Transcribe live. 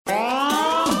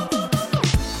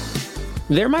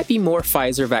there might be more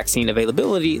Pfizer vaccine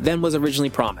availability than was originally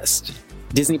promised.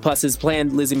 Disney Plus's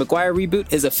planned Lizzie McGuire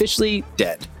reboot is officially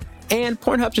dead. And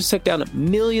Pornhub just took down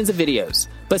millions of videos.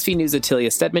 BuzzFeed News'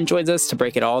 Atilia Stedman joins us to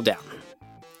break it all down.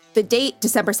 The date,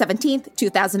 December 17th,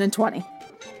 2020.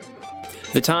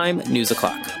 The time, news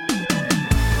o'clock.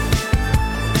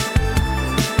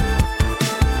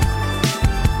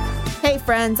 Hey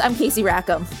friends, I'm Casey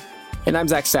Rackham. And I'm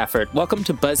Zach Stafford. Welcome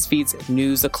to BuzzFeed's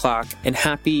News O'Clock, and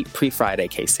happy pre-Friday,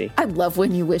 Casey. I love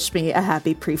when you wish me a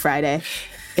happy pre-Friday.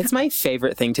 It's my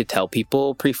favorite thing to tell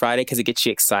people pre-Friday because it gets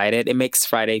you excited. It makes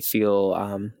Friday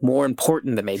feel more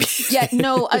important than maybe. Yeah,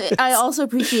 no, I also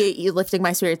appreciate you lifting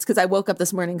my spirits because I woke up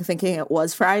this morning thinking it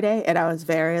was Friday and I was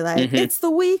very like, it's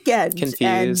the weekend.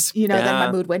 Confused. And, then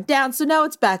my mood went down. So now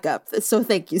it's back up. So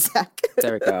thank you, Zach.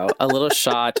 There we go. A little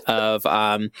shot of,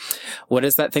 what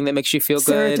is that thing that makes you feel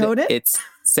good? Serotonin? It's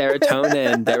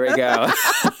serotonin. There we go.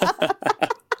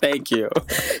 Thank you.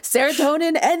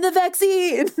 Serotonin and the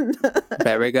vaccine.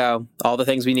 There we go. All the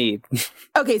things we need.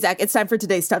 Okay, Zach, it's time for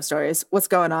today's top stories. What's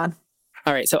going on?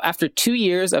 All right, so after 2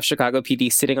 years of Chicago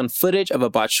PD sitting on footage of a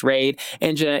botched raid,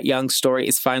 Anjanette Young's story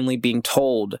is finally being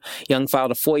told. Young filed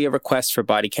a FOIA request for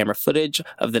body camera footage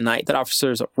of the night that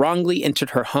officers wrongly entered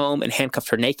her home and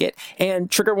handcuffed her naked. And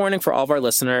trigger warning for all of our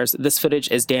listeners, this footage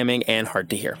is damning and hard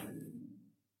to hear.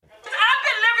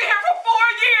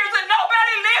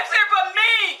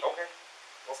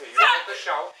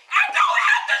 I don't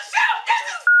have to shout. This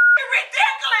is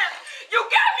ridiculous. You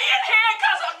got me in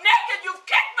handcuffs. I'm naked. You've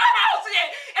kicked my house in.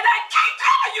 And I keep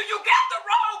telling you, you got the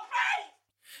wrong place.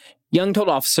 Young told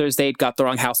officers they'd got the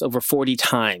wrong house over 40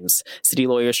 times. City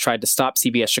lawyers tried to stop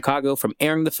CBS Chicago from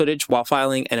airing the footage while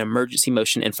filing an emergency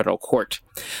motion in federal court.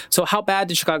 So how bad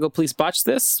did Chicago police botch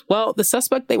this? Well, the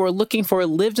suspect they were looking for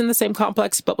lived in the same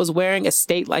complex but was wearing a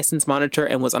state license monitor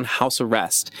and was on house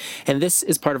arrest. And this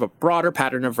is part of a broader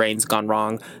pattern of raids gone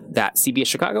wrong that CBS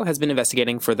Chicago has been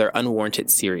investigating for their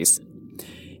Unwarranted series.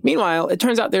 Meanwhile, it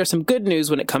turns out there's some good news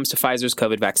when it comes to Pfizer's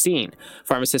COVID vaccine.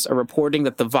 Pharmacists are reporting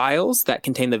that the vials that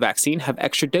contain the vaccine have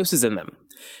extra doses in them.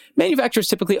 Manufacturers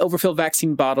typically overfill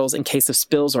vaccine bottles in case of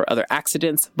spills or other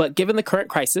accidents, but given the current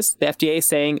crisis, the FDA is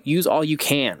saying use all you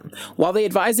can. While they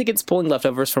advise against pulling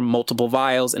leftovers from multiple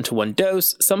vials into one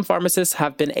dose, some pharmacists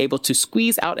have been able to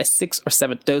squeeze out a 6th or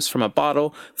 7th dose from a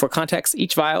bottle. For context,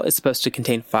 each vial is supposed to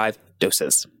contain 5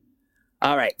 doses.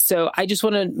 All right, so I just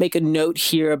want to make a note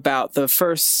here about the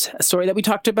first story that we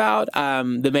talked about.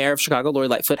 The mayor of Chicago, Lori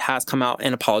Lightfoot, has come out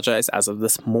and apologized as of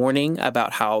this morning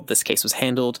about how this case was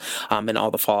handled and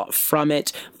all the fallout from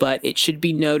it. But it should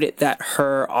be noted that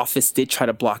her office did try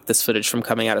to block this footage from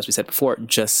coming out, as we said before,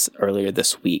 just earlier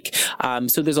this week.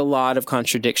 So there's a lot of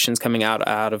contradictions coming out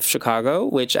of Chicago,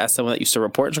 which, as someone that used to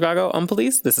report in Chicago on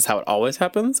police, this is how it always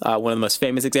happens. One of the most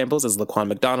famous examples is Laquan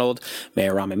McDonald.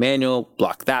 Mayor Rahm Emanuel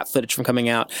blocked that footage from coming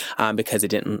out because it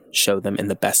didn't show them in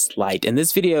the best light. And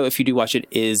this video, if you do watch it,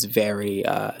 is very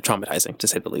traumatizing, to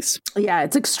say the least. Yeah,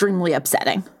 it's extremely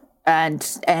upsetting. And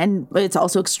it's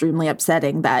also extremely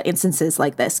upsetting that instances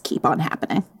like this keep on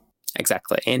happening.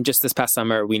 Exactly. And just this past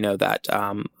summer, we know that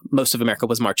most of America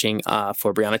was marching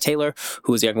for Breonna Taylor,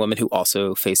 who was a young woman who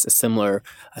also faced a similar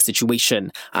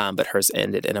situation, but hers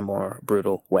ended in a more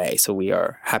brutal way. So we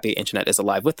are happy Anjanette is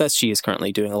alive with us. She is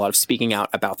currently doing a lot of speaking out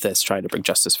about this, trying to bring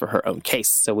justice for her own case.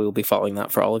 So we will be following that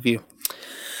for all of you.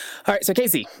 All right, so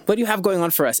Casey, what do you have going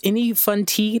on for us? Any fun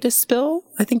tea to spill?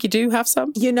 I think you do have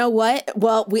some. You know what?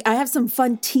 Well, I have some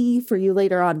fun tea for you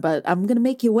later on, but I'm going to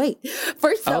make you wait.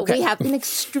 First, though, we have an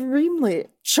extremely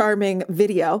charming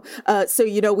video.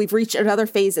 We've reached another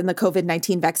phase in the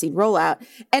COVID-19 vaccine rollout,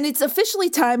 and it's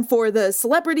officially time for the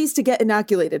celebrities to get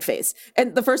inoculated phase.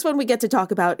 And the first one we get to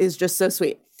talk about is just so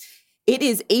sweet. It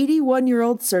is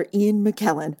 81-year-old Sir Ian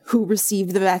McKellen who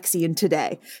received the vaccine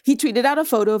today. He tweeted out a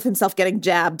photo of himself getting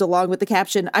jabbed along with the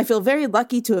caption, "I feel very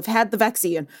lucky to have had the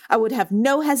vaccine. I would have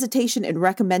no hesitation in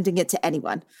recommending it to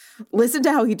anyone." Listen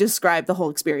to how he described the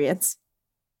whole experience.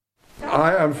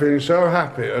 I am feeling so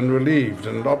happy and relieved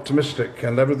and optimistic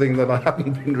and everything that I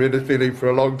haven't been really feeling for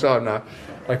a long time now.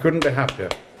 I couldn't be happier.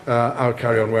 I'll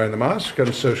carry on wearing the mask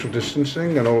and social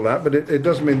distancing and all that, but it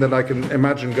does mean that I can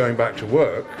imagine going back to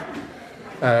work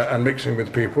and mixing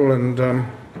with people, and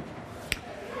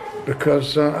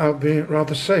because I'll be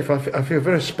rather safe. I feel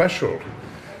very special.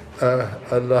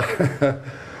 It's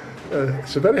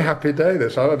a very happy day,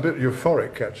 this. I'm a bit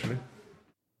euphoric, actually.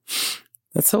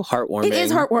 That's so heartwarming. It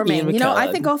is heartwarming.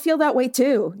 I think I'll feel that way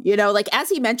too. As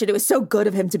he mentioned, it was so good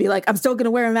of him to be like, I'm still going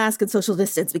to wear a mask and social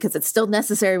distance because it's still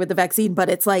necessary with the vaccine. But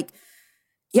it's like,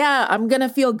 yeah, I'm going to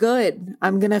feel good.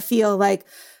 I'm going to feel like,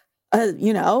 a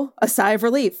sigh of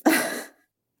relief.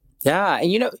 Yeah.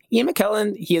 And Ian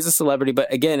McKellen, he is a celebrity,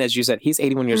 but again, as you said, he's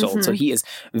 81 years old. So he is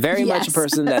very much a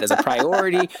person that is a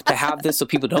priority to have this so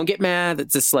people don't get mad.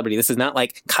 It's a celebrity. This is not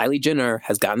like Kylie Jenner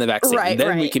has gotten the vaccine. Right,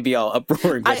 then we can be all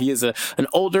uproaring. But he is an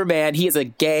older man. He is a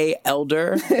gay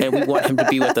elder, and we want him to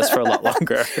be with us for a lot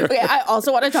longer. Okay, I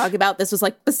also want to talk about, this was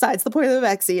like besides the point of the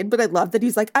vaccine, but I love that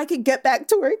he's like, I can get back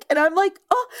to work. And I'm like,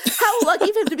 oh, how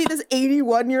lucky for him to be this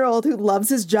 81-year-old who loves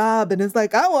his job and is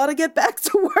like, I want to get back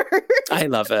to work. I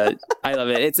love it.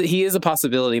 He is a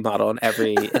possibility model in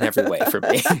every way for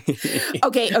me.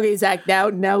 Okay, Zach.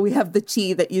 Now we have the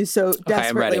tea that you so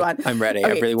desperately want. I'm ready.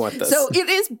 Okay. I really want this. So it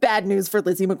is bad news for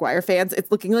Lizzie McGuire fans.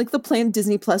 It's looking like the planned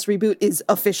Disney Plus reboot is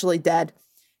officially dead.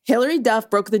 Hilary Duff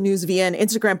broke the news via an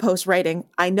Instagram post writing,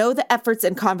 I know the efforts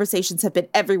and conversations have been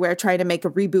everywhere trying to make a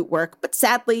reboot work, but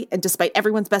sadly, and despite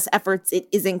everyone's best efforts, it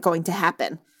isn't going to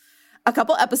happen. A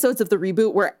couple episodes of the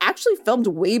reboot were actually filmed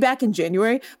way back in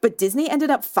January, but Disney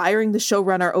ended up firing the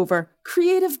showrunner over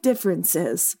creative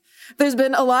differences. There's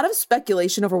been a lot of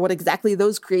speculation over what exactly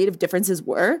those creative differences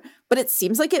were, but it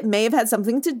seems like it may have had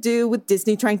something to do with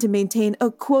Disney trying to maintain a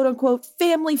quote-unquote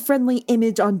family-friendly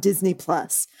image on Disney+.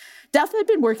 Duff had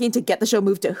been working to get the show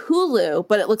moved to Hulu,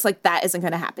 but it looks like that isn't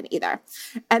going to happen either.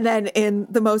 And then in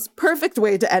the most perfect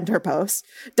way to end her post,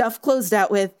 Duff closed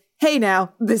out with, hey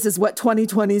now, this is what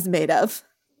 2020's made of.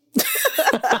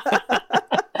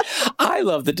 I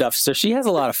love the Duffster. She has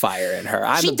a lot of fire in her.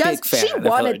 I'm a big fan. She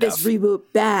wanted this reboot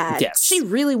bad. Yes. She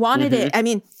really wanted it. I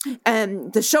mean,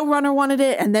 and the showrunner wanted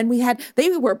it. And then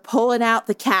they were pulling out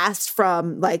the cast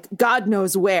from like God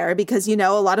knows where, because, a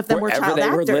lot of them were child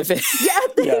actors.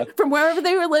 From wherever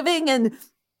they were living and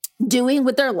doing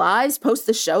with their lives post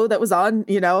the show that was on,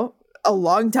 a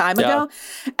long time ago.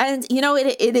 And,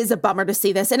 it is a bummer to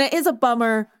see this. And it is a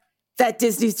bummer that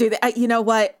Disney's doing that. You know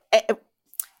what?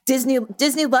 Disney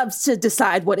loves to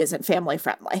decide what isn't family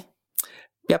friendly.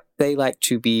 Yep. They like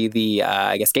to be the,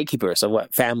 gatekeepers of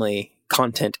what family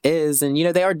content is. And,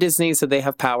 they are Disney, so they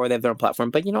have power. They have their own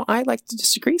platform. But, I like to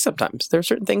disagree sometimes. There are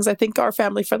certain things I think are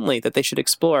family friendly that they should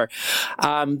explore.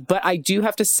 But I do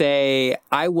have to say,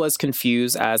 I was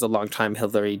confused as a longtime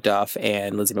Hilary Duff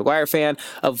and Lizzie McGuire fan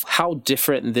of how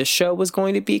different this show was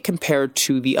going to be compared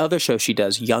to the other show she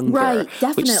does, Younger. Right,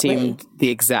 definitely. Which seemed the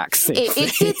exact same thing.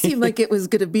 It did seem like it was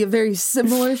going to be a very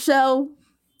similar show.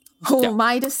 Who am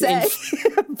I to say?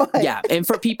 Yeah, and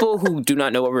for people who do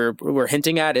not know what we're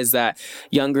hinting at is that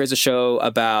Younger is a show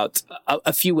about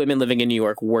a few women living in New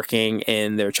York working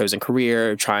in their chosen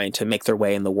career, trying to make their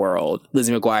way in the world.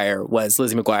 Lizzie McGuire was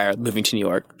Lizzie McGuire moving to New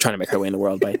York, trying to make her way in the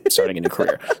world by starting a new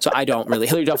career. So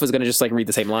Hilary Duff was going to just read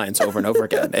the same lines over and over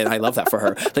again, and I love that for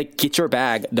her. Get your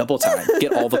bag double time,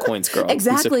 get all the coins, girl.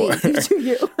 Exactly, you do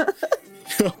you.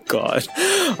 Oh, God.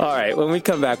 All right. When we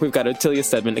come back, we've got Ottilia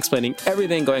Stedman explaining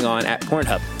everything going on at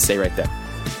Pornhub. Stay right there.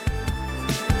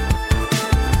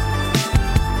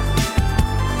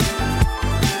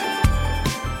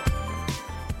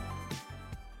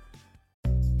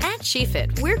 At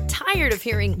SheFit, we're tired of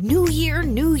hearing new year,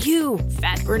 new you,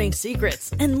 fat-burning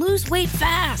secrets, and lose weight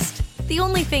fast. The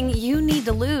only thing you need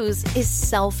to lose is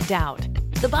self-doubt.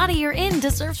 The body you're in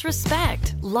deserves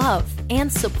respect, love,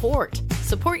 and support.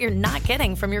 Support you're not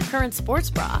getting from your current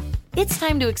sports bra. It's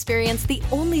time to experience the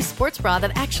only sports bra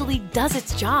that actually does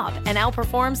its job and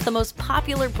outperforms the most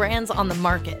popular brands on the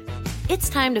market. It's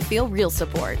time to feel real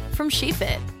support from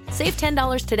SheFit. Save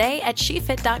 $10 today at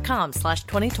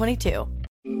SheFit.com/2022.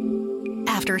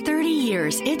 After 30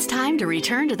 years, it's time to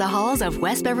return to the halls of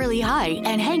West Beverly High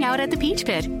and hang out at the Peach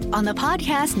Pit. On the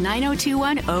podcast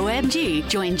 9021 OMG,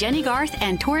 join Jenny Garth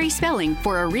and Tori Spelling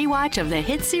for a rewatch of the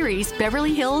hit series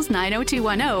Beverly Hills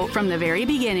 90210 from the very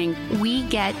beginning. We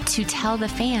get to tell the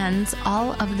fans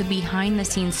all of the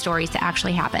behind-the-scenes stories that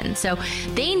actually happen. So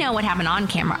they know what happened on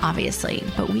camera, obviously,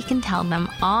 but we can tell them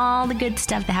all the good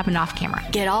stuff that happened off camera.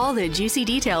 Get all the juicy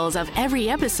details of every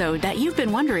episode that you've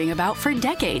been wondering about for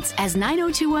decades as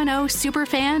 90210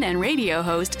 superfan and radio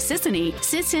host Sissany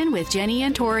sits in with Jenny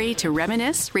and Tori to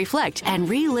reminisce, reflect, and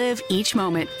relive each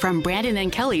moment, from Brandon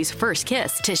and Kelly's first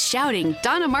kiss to shouting,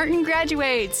 Donna Martin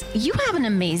graduates. You have an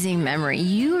amazing memory.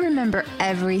 You remember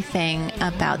everything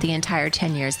about the entire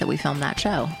 10 years that we filmed that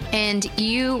show. And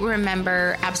you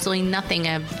remember absolutely nothing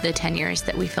of the 10 years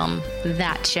that we filmed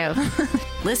that show.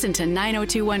 Listen to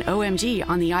 9021 OMG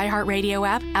on the iHeartRadio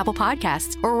app, Apple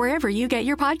Podcasts, or wherever you get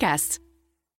your podcasts.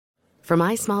 For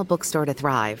my small bookstore to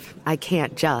thrive, I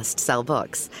can't just sell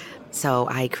books. So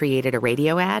I created a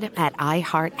radio ad at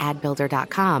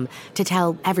iHeartAdBuilder.com to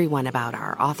tell everyone about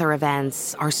our author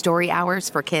events, our story hours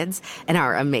for kids, and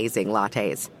our amazing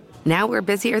lattes. Now we're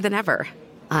busier than ever.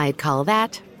 I'd call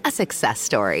that a success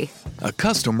story. A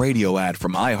custom radio ad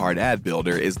from iHeart Ad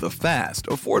Builder is the fast,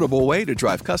 affordable way to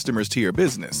drive customers to your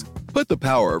business. Put the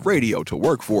power of radio to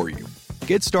work for you.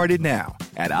 Get started now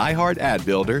at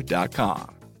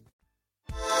iHeartAdBuilder.com.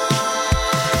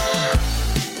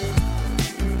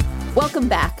 Welcome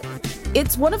back.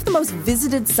 It's one of the most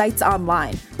visited sites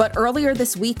online, but earlier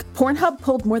this week, Pornhub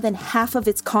pulled more than half of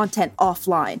its content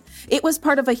offline. It was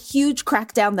part of a huge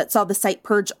crackdown that saw the site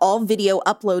purge all video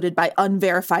uploaded by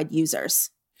unverified users.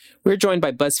 We're joined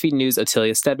by BuzzFeed News'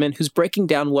 Otelia Stedman, who's breaking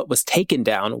down what was taken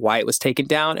down, why it was taken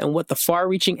down, and what the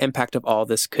far-reaching impact of all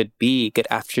this could be. Good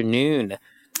afternoon.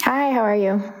 Hi, how are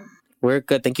you? We're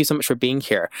good. Thank you so much for being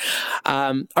here.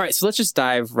 All right, so let's just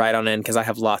dive right on in because I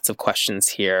have lots of questions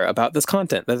here about this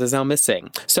content that is now missing.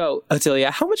 So,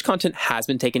 Otelia, how much content has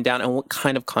been taken down and what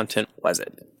kind of content was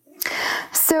it?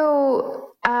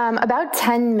 So, about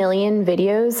 10 million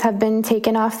videos have been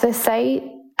taken off the site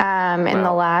in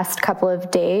the last couple of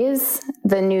days.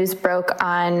 The news broke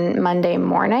on Monday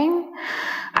morning.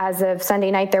 As of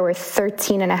Sunday night, there were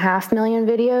 13.5 million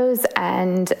videos,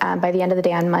 and by the end of the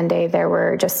day on Monday, there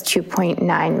were just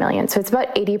 2.9 million. So it's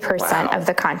about 80% of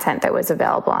the content that was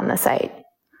available on the site.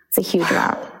 It's a huge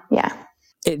amount, yeah.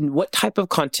 And what type of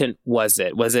content was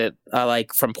it? Was it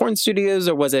like from porn studios,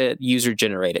 or was it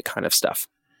user-generated kind of stuff?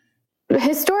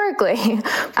 Historically,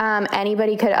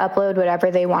 anybody could upload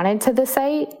whatever they wanted to the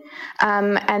site.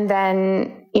 And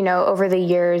then, over the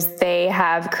years, they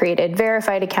have created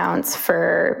verified accounts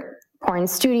for porn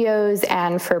studios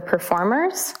and for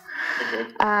performers.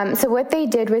 So what they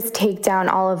did was take down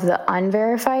all of the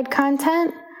unverified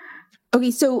content.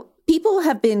 Okay, so people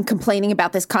have been complaining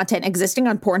about this content existing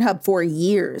on Pornhub for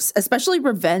years, especially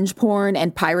revenge porn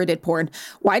and pirated porn.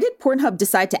 Why did Pornhub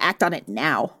decide to act on it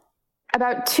now?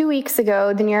 About 2 weeks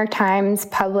ago, the New York Times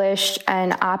published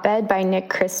an op-ed by Nick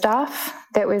Kristof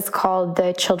that was called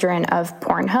The Children of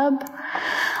Pornhub.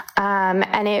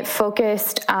 And it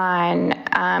focused on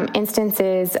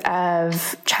instances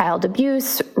of child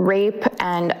abuse, rape,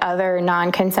 and other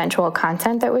non-consensual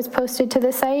content that was posted to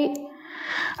the site,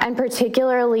 and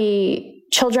particularly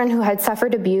children who had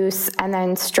suffered abuse and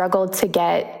then struggled to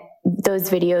get those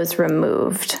videos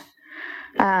removed.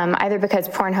 Either because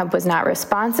Pornhub was not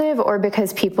responsive or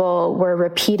because people were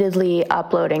repeatedly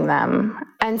uploading them.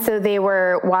 And so they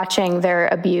were watching their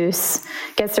abuse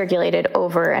get circulated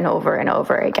over and over and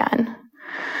over again.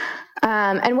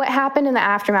 And what happened in the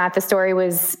aftermath, the story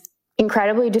was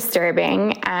incredibly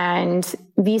disturbing, and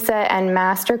Visa and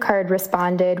MasterCard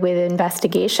responded with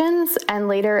investigations and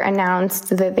later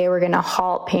announced that they were going to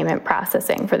halt payment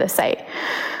processing for the site,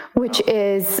 which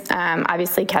is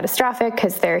obviously catastrophic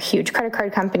because they're huge credit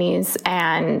card companies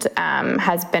and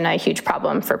has been a huge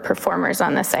problem for performers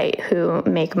on the site who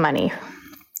make money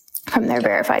from their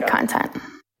verified content.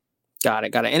 Got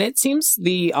it. And it seems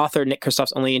the author, Nick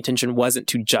Kristof's only intention wasn't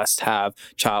to just have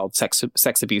child sex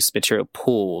abuse material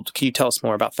pulled. Can you tell us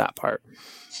more about that part?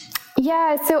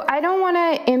 Yeah, so I don't want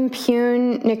to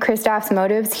impugn Nick Kristof's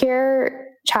motives here.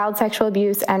 Child sexual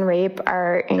abuse and rape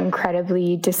are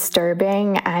incredibly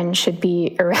disturbing and should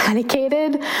be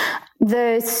eradicated.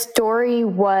 The story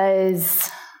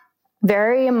was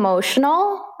very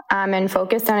emotional and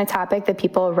focused on a topic that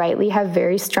people rightly have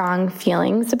very strong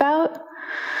feelings about.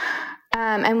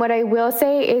 And what I will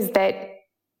say is that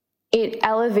it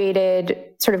elevated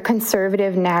sort of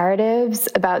conservative narratives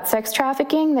about sex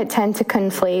trafficking that tend to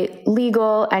conflate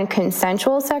legal and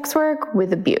consensual sex work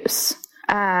with abuse.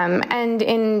 And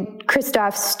in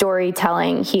Kristof's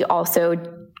storytelling, he also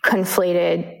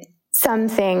conflated some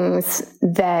things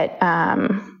that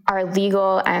are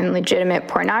legal and legitimate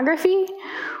pornography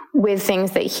with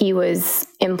things that he was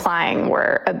implying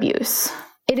were abuse.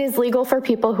 It is legal for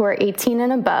people who are 18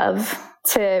 and above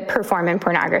to perform in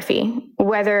pornography.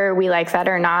 Whether we like that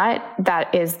or not,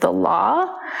 that is the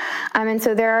law. And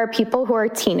so there are people who are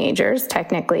teenagers,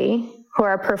 technically, who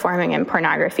are performing in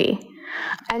pornography.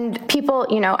 And people,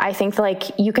 I think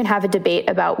like you can have a debate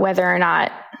about whether or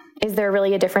not, is there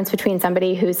really a difference between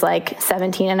somebody who's like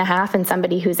 17 and a half and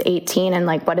somebody who's 18? And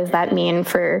like, what does that mean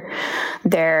for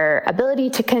their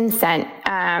ability to consent?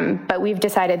 But we've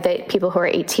decided that people who are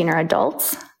 18 are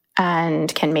adults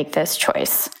and can make this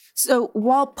choice. So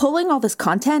while pulling all this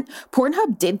content,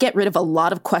 Pornhub did get rid of a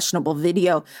lot of questionable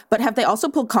video, but have they also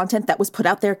pulled content that was put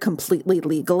out there completely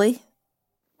legally?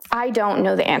 I don't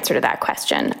know the answer to that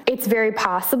question. It's very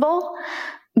possible,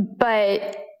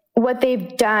 but what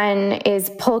they've done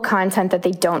is pull content that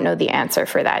they don't know the answer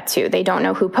for that too. They don't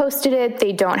know who posted it.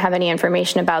 They don't have any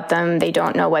information about them. They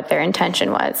don't know what their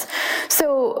intention was.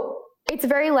 So It's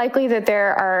very likely that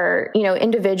there are,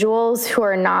 individuals who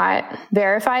are not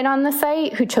verified on the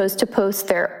site who chose to post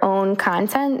their own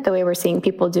content the way we're seeing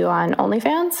people do on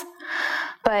OnlyFans.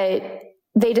 But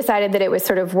they decided that it was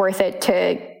sort of worth it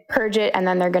to purge it, and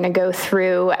then they're going to go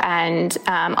through and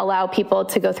allow people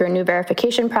to go through a new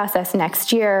verification process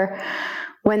next year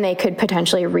when they could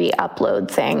potentially re-upload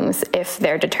things if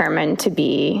they're determined to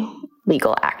be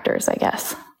legal actors, I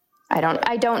guess.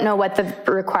 I don't know what the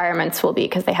requirements will be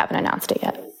because they haven't announced it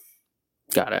yet.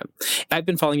 Got it. I've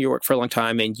been following your work for a long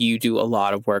time, and you do a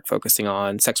lot of work focusing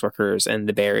on sex workers and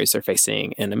the barriers they're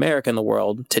facing in America and the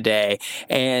world today.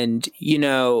 And,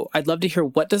 I'd love to hear,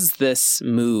 what does this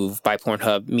move by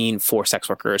Pornhub mean for sex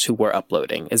workers who were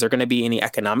uploading? Is there going to be any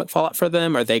economic fallout for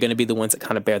them? Are they going to be the ones that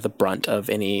kind of bear the brunt of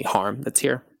any harm that's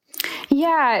here?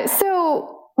 Yeah.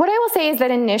 So what I will say is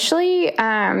that initially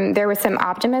there was some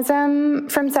optimism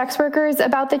from sex workers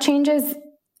about the changes.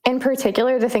 In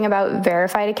particular, the thing about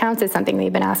verified accounts is something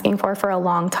they've been asking for a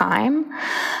long time,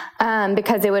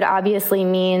 because it would obviously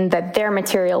mean that their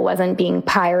material wasn't being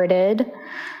pirated,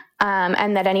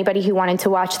 and that anybody who wanted to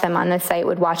watch them on the site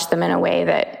would watch them in a way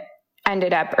that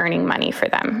ended up earning money for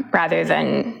them rather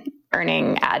than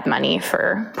earning ad money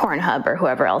for Pornhub or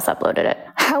whoever else uploaded it.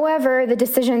 However, the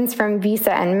decisions from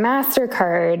Visa and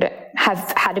MasterCard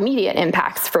have had immediate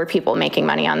impacts for people making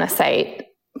money on the site.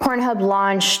 Pornhub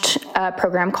launched a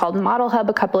program called Model Hub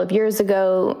a couple of years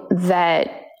ago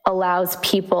that allows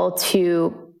people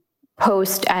to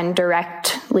post and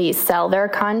directly sell their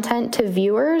content to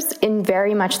viewers in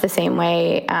very much the same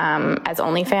way as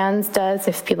OnlyFans does,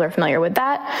 if people are familiar with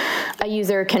that. A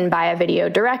user can buy a video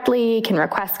directly, can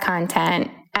request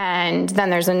content, and then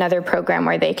there's another program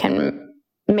where they can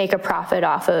make a profit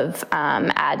off of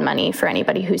ad money for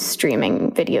anybody who's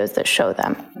streaming videos that show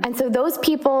them. And so those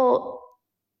people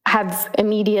have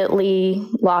immediately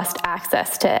lost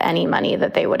access to any money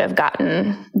that they would have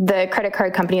gotten. The credit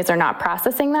card companies are not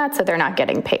processing that, so they're not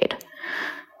getting paid.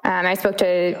 I spoke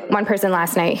to one person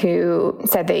last night who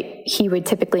said that he would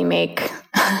typically make,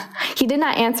 he did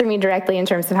not answer me directly in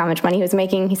terms of how much money he was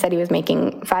making. He said he was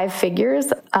making 5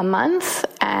 figures a month,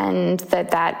 and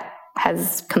that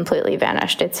has completely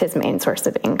vanished. It's his main source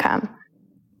of income.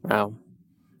 Wow.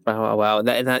 Wow.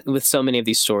 And that, with so many of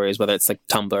these stories, whether it's like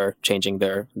Tumblr changing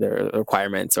their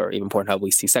requirements or even Pornhub, we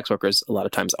see sex workers a lot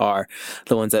of times are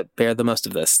the ones that bear the most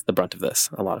of this, the brunt of this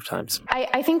a lot of times.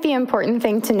 I think the important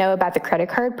thing to know about the credit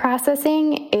card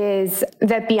processing is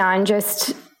that beyond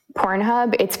just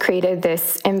Pornhub, it's created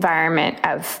this environment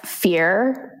of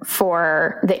fear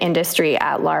for the industry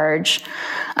at large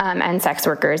and sex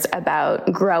workers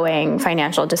about growing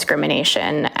financial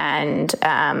discrimination and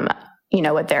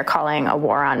what they're calling a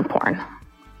war on porn.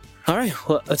 All right.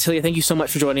 Well, Attilia, thank you so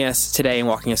much for joining us today and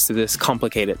walking us through this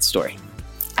complicated story.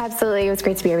 Absolutely. It was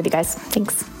great to be here with you guys.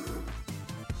 Thanks.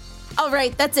 All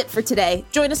right. That's it for today.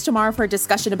 Join us tomorrow for a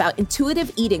discussion about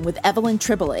intuitive eating with Evelyn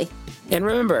Tribole. And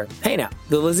remember, hey now,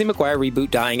 the Lizzie McGuire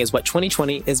reboot dying is what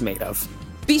 2020 is made of.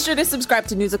 Be sure to subscribe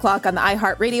to News O'Clock on the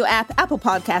iHeartRadio app, Apple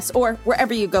Podcasts, or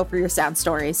wherever you go for your sound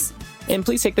stories. And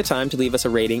please take the time to leave us a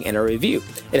rating and a review.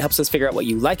 It helps us figure out what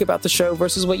you like about the show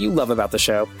versus what you love about the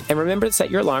show. And remember to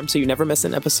set your alarm so you never miss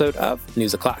an episode of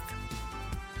News O'Clock.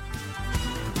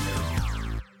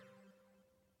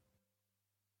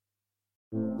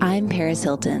 I'm Paris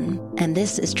Hilton, and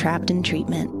this is Trapped in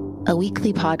Treatment, a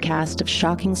weekly podcast of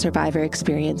shocking survivor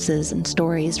experiences and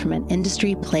stories from an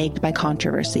industry plagued by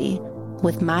controversy.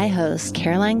 With my hosts,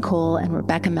 Caroline Cole and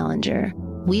Rebecca Mellinger,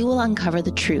 we will uncover the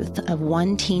truth of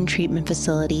one teen treatment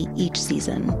facility each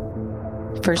season.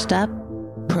 First up,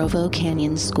 Provo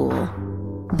Canyon School.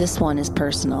 This one is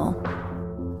personal.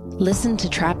 Listen to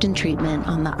Trapped in Treatment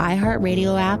on the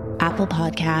iHeartRadio app, Apple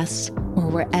Podcasts, or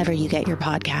wherever you get your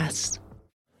podcasts.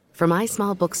 For my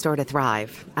small bookstore to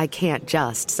thrive, I can't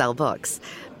just sell books.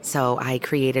 So I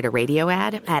created a radio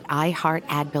ad at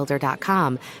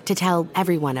iHeartAdBuilder.com to tell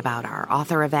everyone about our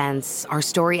author events, our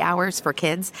story hours for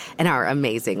kids, and our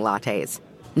amazing lattes.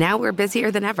 Now we're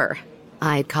busier than ever.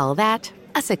 I'd call that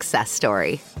a success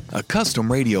story. A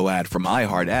custom radio ad from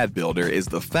iHeart Ad Builder is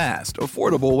the fast,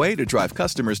 affordable way to drive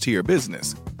customers to your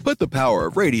business. Put the power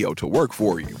of radio to work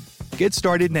for you. Get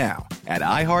started now at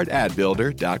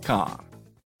iHeartAdBuilder.com.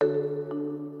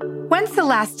 When's the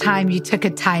last time you took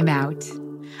a time out?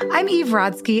 I'm Eve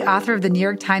Rodsky, author of the New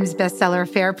York Times bestseller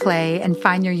Fair Play and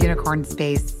Find Your Unicorn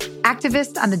Space,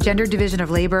 activist on the Gender Division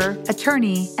of Labor,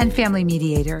 attorney, and family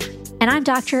mediator. And I'm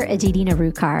Dr. Aditi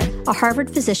Narukar, a Harvard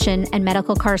physician and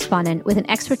medical correspondent with an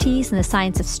expertise in the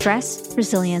science of stress,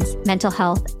 resilience, mental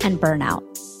health, and burnout.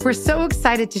 We're so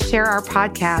excited to share our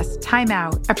podcast, Time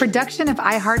Out, a production of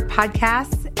iHeart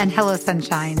Podcasts and Hello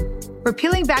Sunshine. We're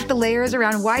peeling back the layers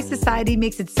around why society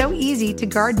makes it so easy to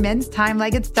guard men's time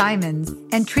like it's diamonds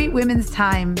and treat women's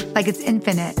time like it's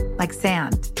infinite, like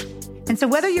sand. And so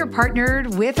whether you're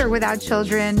partnered with or without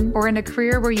children or in a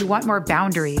career where you want more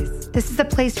boundaries, this is a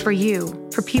place for you,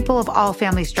 for people of all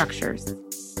family structures.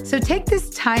 So take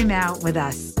this time out with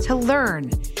us to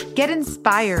learn, get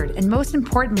inspired, and most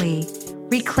importantly,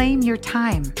 reclaim your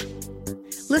time.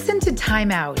 Listen to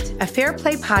Time Out, a Fair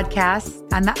Play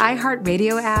podcast on the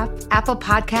iHeartRadio app, Apple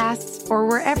Podcasts, or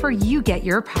wherever you get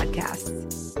your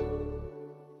podcasts.